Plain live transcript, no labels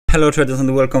Hello traders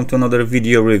and welcome to another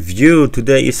video review.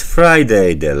 Today is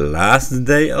Friday, the last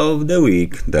day of the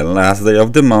week, the last day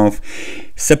of the month,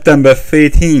 September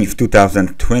 13th,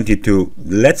 2022.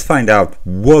 Let's find out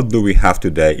what do we have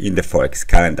today in the Forex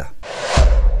calendar.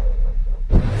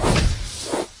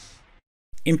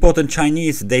 Important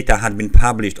Chinese data had been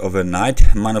published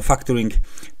overnight. Manufacturing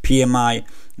PMI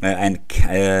and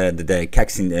the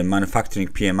Caixin Manufacturing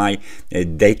PMI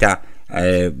data.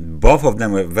 Both of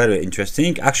them were very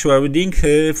interesting. Actual reading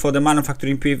for the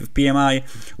manufacturing PMI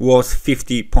was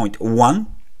 50.1,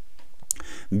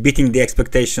 beating the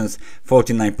expectations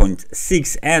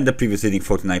 49.6 and the previous reading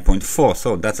 49.4.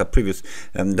 So that's a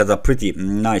pretty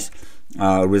nice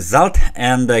result.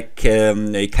 And the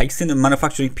Caixin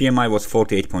Manufacturing PMI was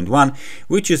 48.1,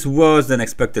 which is worse than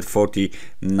expected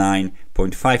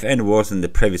 49.5 and worse than the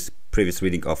previous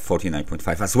reading of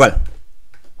 49.5 as well.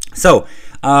 So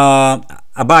a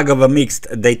bag of mixed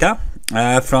data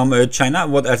from China.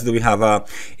 What else do we have?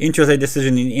 Interest rate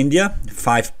decision in India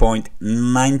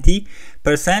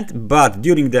 5.90%, but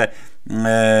during the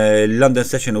London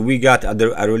session we got a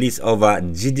release of a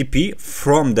GDP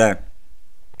from the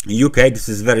UK. This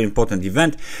is a very important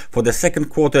event. For the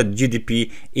second quarter,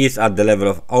 GDP is at the level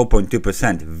of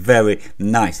 0.2%. Very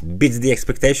nice. Beats the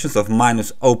expectations of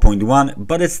minus 0.1,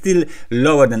 but it's still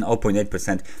lower than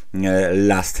 0.8%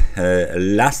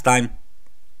 last time.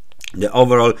 The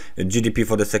overall GDP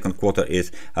for the second quarter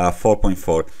is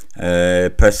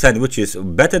 4.4%, which is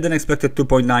better than expected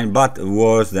 2.9, but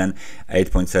worse than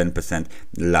 8.7%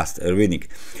 last reading.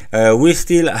 We're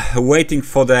still waiting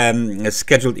for the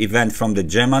scheduled event from the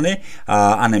Germany.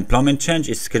 Unemployment change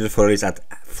is scheduled for release at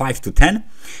 5 to 10,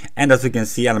 and as you can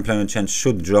see, unemployment change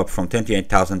should drop from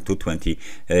 28,000 to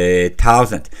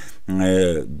 20,000.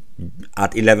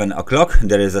 At 11 o'clock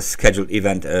there is a scheduled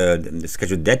event,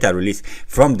 scheduled data release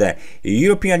from the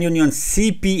European Union.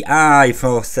 CPI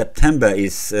for September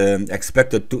is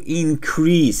expected to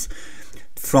increase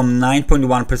from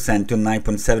 9.1% to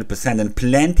 9.7%, and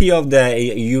plenty of the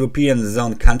European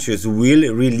zone countries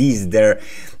will release their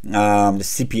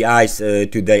CPIs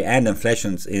today, and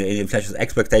inflation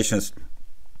expectations.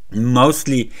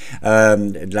 Mostly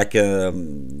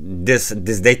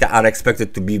this data are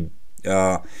expected to be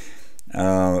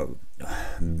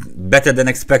better than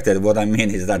expected. What I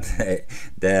mean is that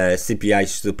the CPI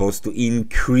is supposed to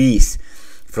increase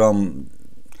from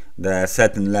the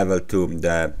certain level to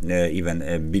the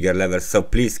even bigger level. So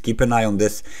please keep an eye on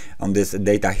this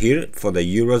data here for the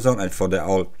Eurozone and for the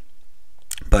all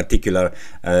particular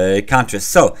countries.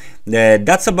 So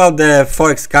that's about the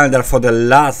Forex calendar for the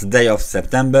last day of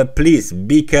September. Please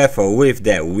be careful with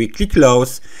the weekly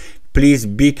close. Please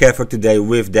be careful today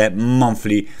with the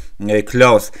monthly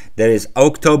close. There is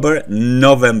October,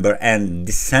 November and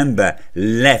December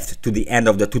left to the end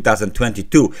of the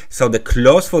 2022. So the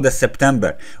close for the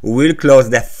September will close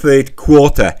the third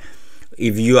quarter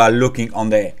if you are looking on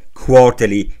the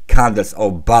quarterly candles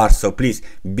or bars. So please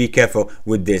be careful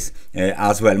with this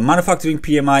as well. Manufacturing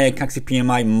PMI and Caixin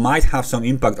PMI might have some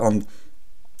impact on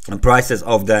prices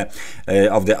of the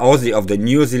Aussie, of the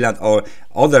New Zealand or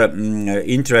other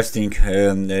interesting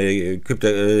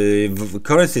crypto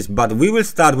currencies, but we will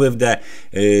start with the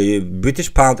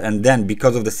British pound, and then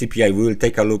because of the CPI we will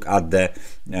take a look at the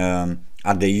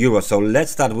euro. So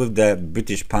let's start with the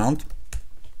British pound.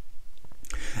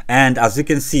 And as you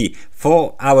can see,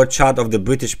 for our chart of the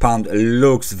British pound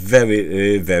looks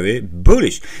very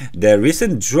bullish. The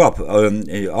recent drop,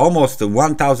 almost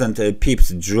 1000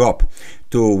 pips drop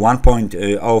to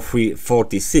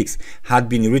 1.0346 had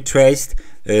been retraced,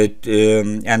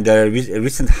 and the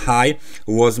recent high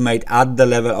was made at the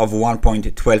level of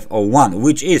 1.1201,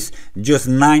 which is just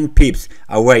 9 pips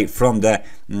away from the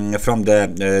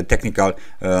technical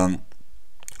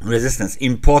resistance,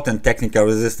 important technical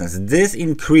resistance. This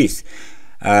increase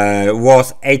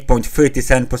was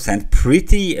 8.37%,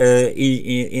 pretty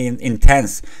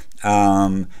intense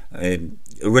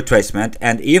retracement.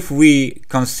 And if we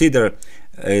consider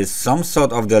some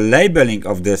sort of the labeling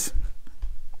of this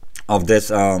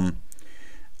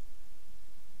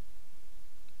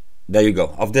there you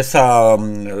go, of this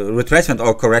retracement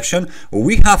or correction,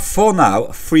 we have for now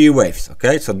 3 waves.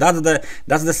 Okay, so that's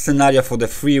the scenario for the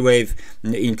 3 wave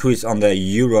increase on the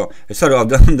euro, sorry, on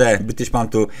the British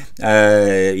pound to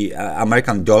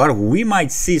American dollar. We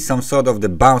might see some sort of the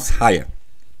bounce higher,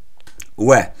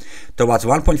 where towards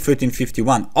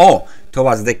 1.1351 or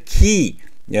towards the key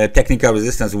technical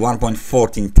resistance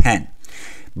 1.1410.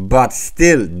 But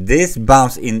still this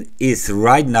bounce is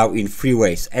right now in 3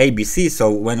 waves, ABC.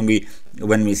 So when we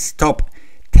stop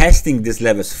testing these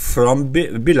levels from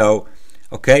below,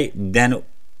 okay, then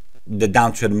the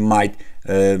downtrend might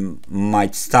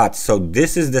might start. So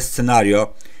this is the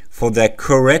scenario for the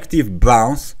corrective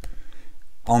bounce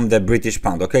on the British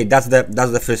pound. Okay, that's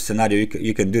the first scenario.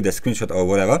 You can do the screenshot or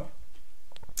whatever,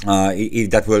 if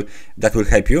that will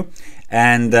help you.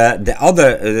 And the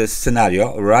other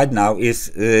scenario right now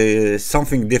is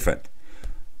something different.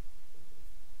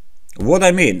 What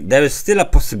I mean, there is still a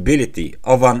possibility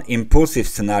of an impulsive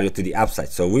scenario to the upside.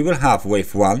 So we will have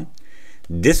wave 1,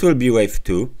 this will be wave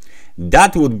 2,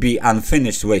 that would be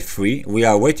unfinished wave 3. We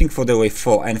are waiting for the wave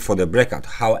 4 and for the breakout.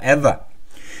 However,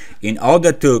 in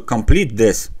order to complete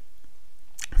this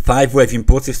 5-wave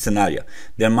impulsive scenario,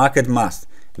 the market must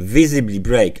visibly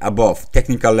break above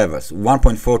technical levels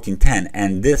 1.1410,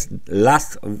 and this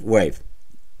last wave,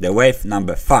 the wave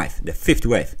number 5, the 5th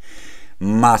wave,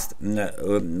 must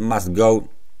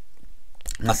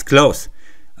close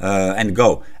and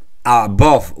go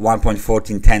above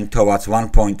 1.1410 towards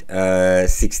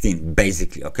 1.16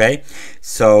 basically. Okay,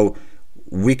 so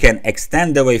we can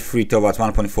extend the wave 3 towards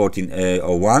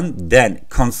 1.1401, then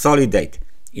consolidate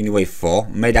in wave 4,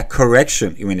 made a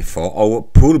correction in wave 4 or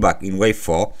pullback in wave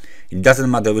 4. It doesn't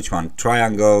matter which one,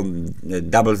 triangle,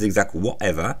 double zigzag,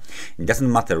 whatever, it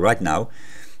doesn't matter right now.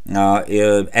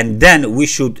 And then we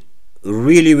should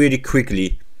really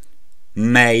quickly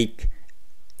make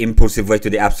impulsive way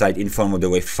to the upside in form of the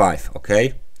wave 5.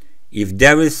 Okay, if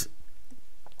this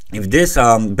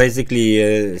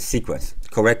basically sequence,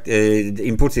 correct, the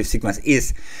impulsive sequence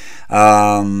is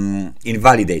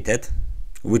invalidated,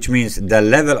 which means the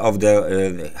level of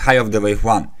the high of the wave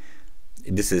 1,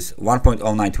 this is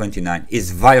 1.0929,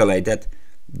 is violated,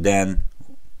 then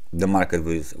the market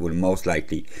will most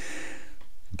likely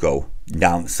go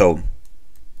down. So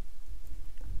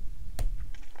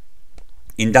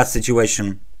in that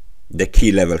situation, the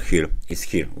key level here is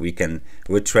here. We can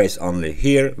retrace only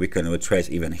here, we can retrace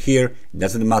even here, it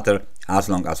doesn't matter as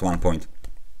long as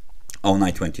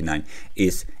 1.0929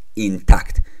 is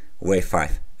intact. Wave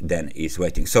 5 then is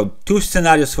waiting. So 2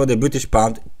 scenarios for the British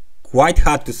pound. Quite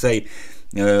hard to say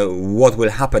what will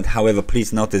happen. However,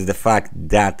 please notice the fact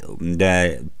that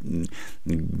the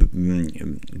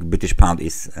British pound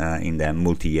is in the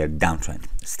multi-year downtrend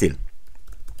still.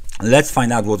 Let's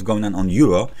find out what's going on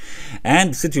euro, and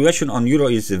the situation on euro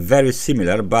is very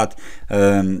similar, but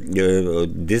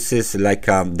this is like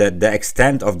the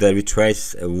extent of the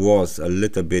retrace was a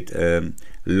little bit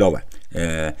lower.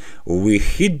 We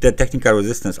hit the technical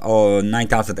resistance on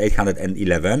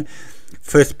 9,811.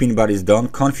 First pin bar is done,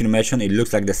 confirmation. It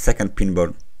looks like the second pin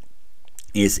bar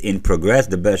is in progress.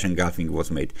 The bearish engulfing was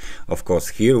made, of course.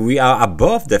 Here we are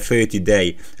above the 30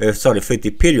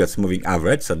 periods moving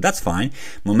average, so that's fine.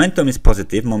 Momentum is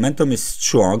positive, momentum is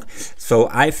strong, so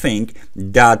I think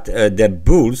that the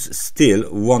bulls still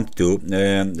want to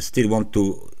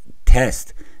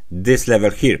test this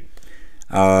level here,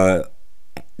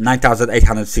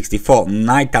 9,864,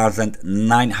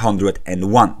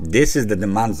 9,901. This is the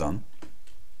demand zone.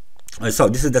 So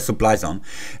this is the supply zone.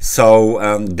 So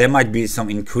there might be some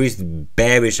increased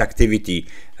bearish activity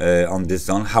on this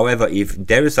zone. However, if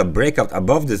there is a breakout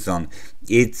above this zone,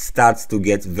 it starts to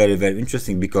get very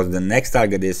interesting, because the next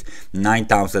target is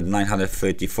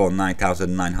 9,934,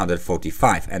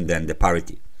 9,945, and then the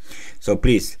parity. So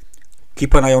please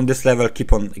keep an eye on this level,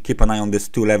 keep an eye on these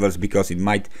 2 levels, because it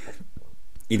might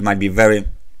be very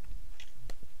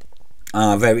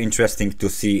interesting to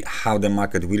see how the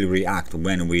market will react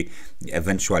when we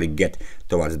eventually get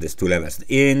towards these 2 levels.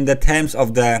 In the terms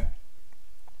of the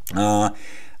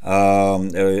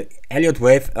Elliott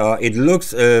wave, it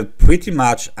looks pretty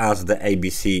much as the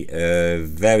ABC,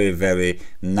 very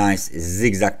nice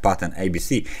zigzag pattern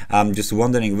ABC. I'm just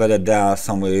wondering whether there are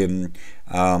some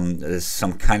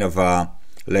kind of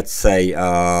let's say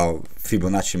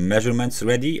Fibonacci measurements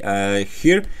ready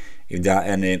here. If there are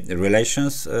any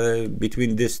relations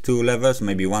between these 2 levels,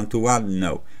 maybe 1-to-1,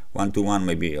 no, 1-to-1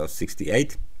 maybe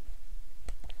 68,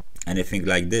 anything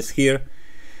like this here.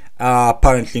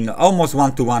 Apparently almost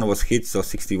 1-to-1 was hit, so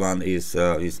 61 is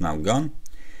now gone.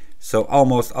 So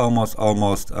almost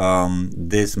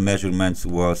this measurements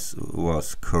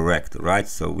was correct, right?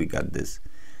 So we got this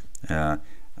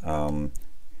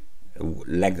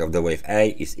length of the wave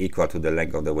A is equal to the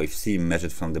length of the wave C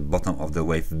measured from the bottom of the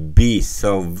wave B.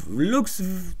 So looks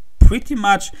pretty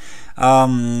much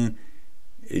done,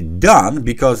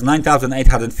 because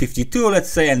 9,852, let's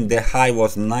say, and the high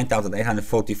was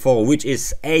 9,844, which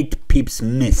is 8 pips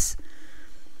miss.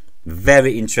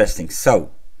 Very interesting. So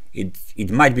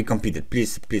it might be completed.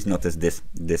 Please notice this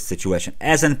situation.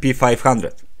 S&P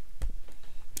 500.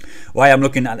 Why I'm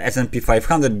looking at S&P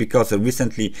 500? Because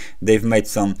recently they've made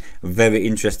some very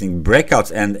interesting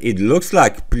breakouts, and it looks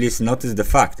like, please notice the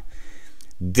fact,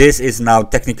 This is now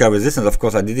technical resistance. Of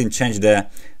course, I didn't change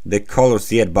the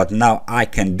colors yet, but now I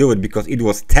can do it because it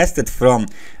was tested from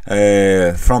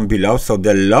below. So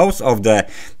the lows of the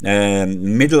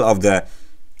middle of the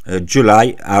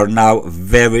July are now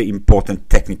very important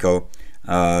technical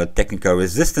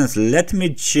resistance. Let me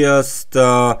just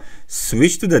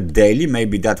switch to the daily.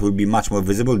 Maybe that will be much more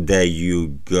visible. There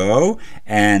you go,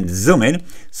 and zoom in.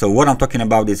 So what I'm talking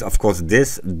about is, of course,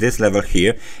 this level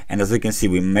here, and as you can see,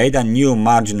 we made a new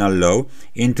marginal low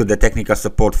into the technical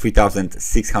support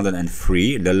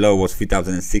 3603. The low was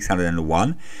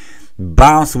 3601.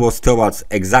 Bounce was towards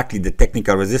exactly the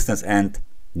technical resistance, and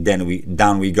then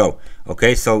down we go.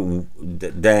 Okay, so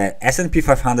the S&P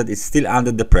 500 is still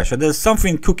under the pressure. There's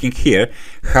something cooking here,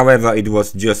 however, it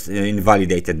was just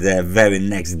invalidated the very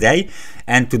next day,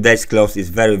 and today's close is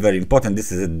very, very important.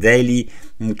 This is a daily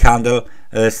candle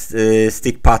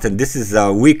stick pattern. This is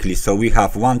a weekly, so we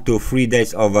have 1 to 3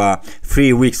 days of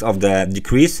 3 weeks of the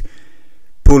decrease,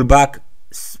 pullback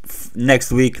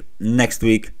next week,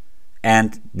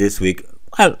 and this week.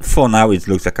 Well, for now it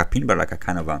looks like a pin bar, like a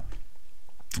kind of a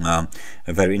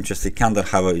very interesting candle.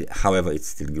 However, it's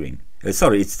still green.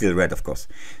 Sorry, it's still red, of course.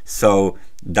 So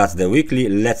that's the weekly.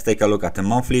 Let's take a look at the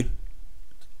monthly,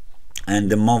 and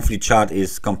the monthly chart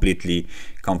is completely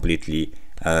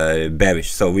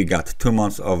bearish. So we got 2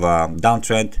 months of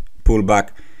downtrend,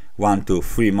 pullback, 1 to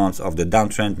 3 months of the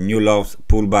downtrend, new lows,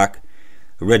 pullback,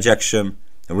 rejection,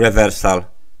 reversal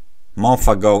month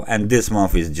ago, and this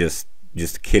month is just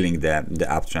killing the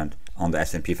uptrend on the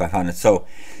S&P 500. So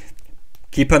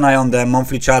keep an eye on the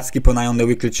monthly charts, keep an eye on the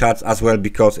weekly charts as well,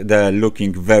 because they're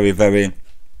looking very, very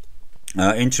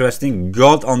interesting.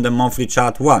 Gold on the monthly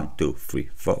chart, 1, 2, 3,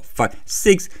 4, 5,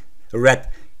 6 red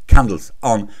candles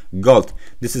on gold.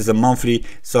 This is a monthly,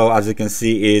 so as you can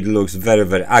see, it looks very,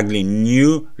 very ugly.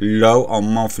 New low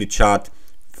on monthly chart,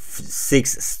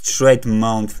 6 straight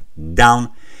months down.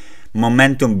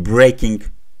 Momentum breaking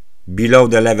below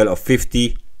the level of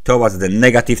 50 towards the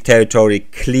negative territory,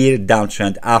 clear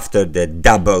downtrend after the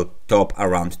double top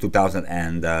around 2000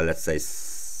 and let's say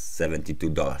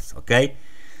 $72. Okay,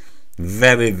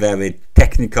 very, very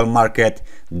technical market,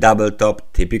 double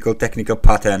top, typical technical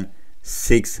pattern,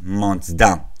 6 months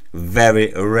down.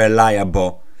 Very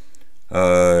reliable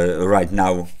right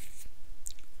now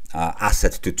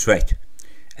asset to trade,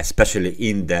 especially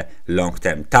in the long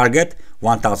term. Target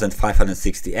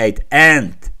 1568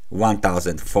 and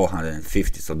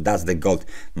 1450. So that's the gold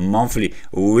monthly.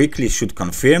 Weekly should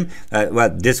confirm. Well,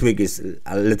 this week is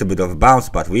a little bit of a bounce,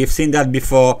 but we've seen that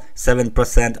before.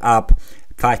 7% up,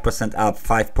 5% up,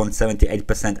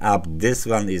 5.78% up. This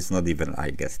one is not even,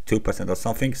 I guess, 2% or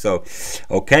something. So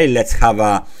okay, let's have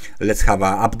a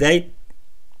update.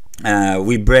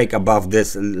 We break above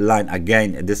this line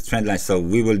again, this trend line, so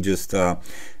we will just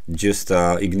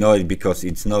ignore it because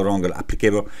it's no longer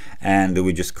applicable, and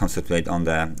we just concentrate on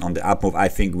the up move. I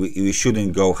think we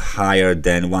shouldn't go higher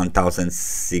than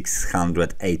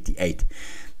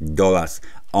 $1,688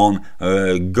 on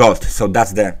gold. So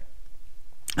that's the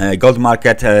gold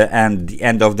market, and the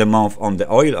end of the month on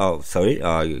the oil. Oh, sorry,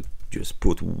 I just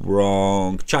put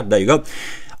wrong chart. There you go.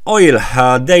 Oil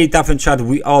daily toughen chart.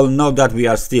 We all know that we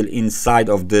are still inside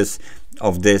of this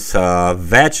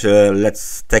veg.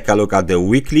 Let's take a look at the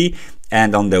weekly,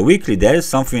 and on the weekly there is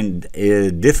something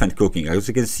different cooking. As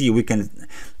you can see, we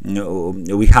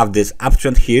have this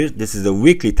uptrend here. This is the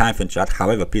weekly time frame chart.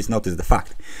 However, please notice the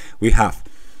fact we have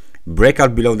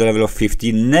breakout below the level of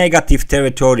 50, negative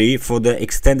territory for the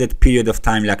extended period of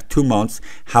time, like 2 months,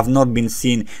 have not been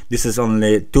seen. This is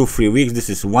only 2-3 weeks. This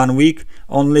is 1 week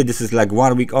only. This is like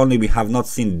 1 week only. We have not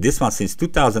seen this one since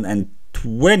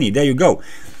 2020. There you go.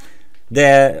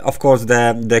 Of course,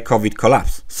 the COVID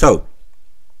collapse. So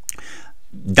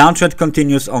downtrend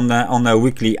continues on the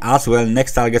weekly as well.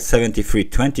 Next target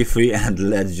 73.23, and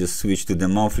let's just switch to the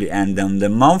monthly. And on the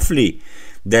monthly,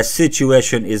 the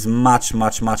situation is much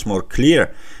more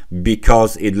clear,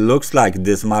 because it looks like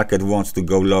this market wants to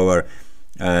go lower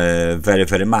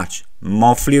very much.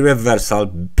 Monthly reversal,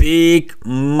 big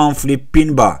monthly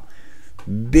pin bar,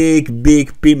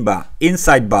 big pin bar,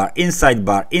 inside bar,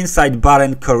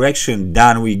 and correction.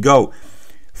 Down we go.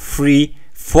 3,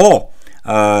 4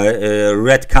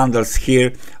 red candles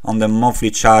here on the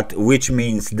monthly chart, which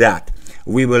means that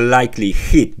we will likely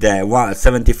hit the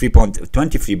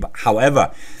 73.23.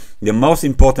 However, the most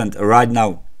important right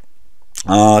now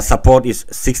support is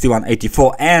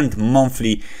 61.84, and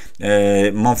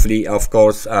monthly of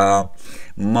course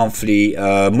monthly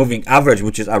moving average,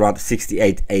 which is around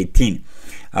 68.18.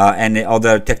 Any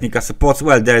other technical supports?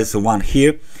 Well, there is one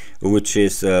here which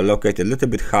is located a little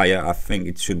bit higher. I think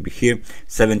it should be here,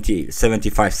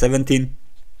 75.17.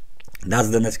 That's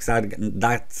the next target.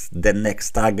 That's the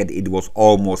next target. It was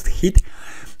almost hit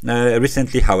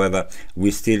recently. However,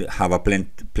 we still have a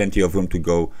plenty of room to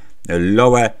go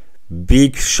lower.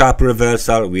 Big sharp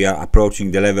reversal. We are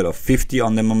approaching the level of 50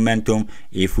 on the momentum.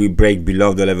 If we break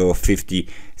below the level of 50,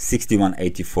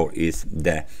 61.84 is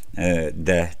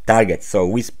the target. So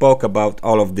we spoke about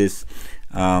all of this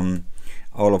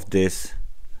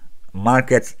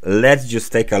markets. Let's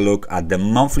just take a look at the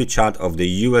monthly chart of the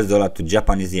US dollar to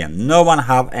Japanese yen. No one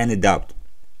have any doubt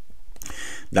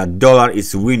that dollar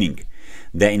is winning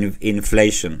the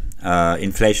inflation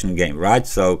game, right?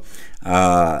 So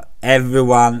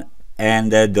everyone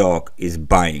and their dog is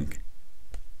buying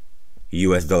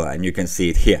US dollar, and you can see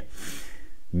it here.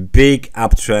 Big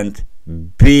uptrend,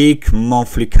 big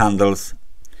monthly candles,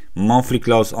 monthly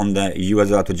close on the US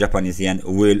dollar to Japanese yen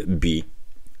will be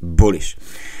bullish.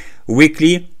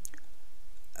 Weekly,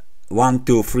 1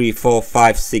 2 3 4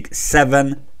 5 6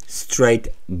 7 straight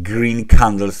green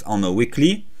candles on a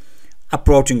weekly,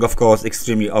 approaching of course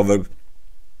extremely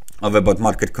overbought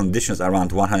market conditions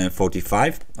around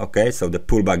 145. Okay, so the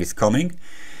pullback is coming.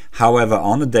 However,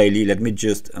 on the daily, let me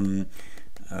just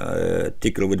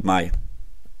tickle with my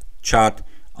chart.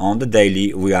 On the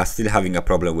daily, we are still having a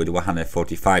problem with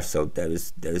 145, so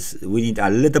we need a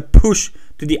little push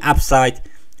to the upside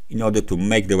in order to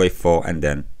make the way forward, and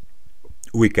then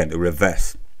we can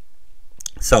reverse.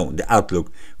 So the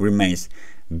outlook remains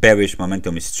bearish.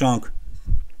 Momentum is strong,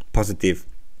 positive.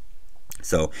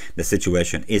 So the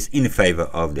situation is in favor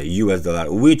of the US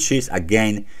dollar, which is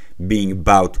again being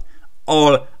bought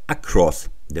all across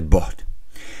the board.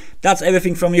 That's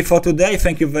everything from me for today.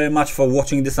 Thank you very much for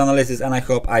watching this analysis, and I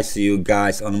hope I see you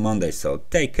guys on Monday. So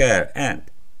take care and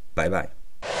bye bye.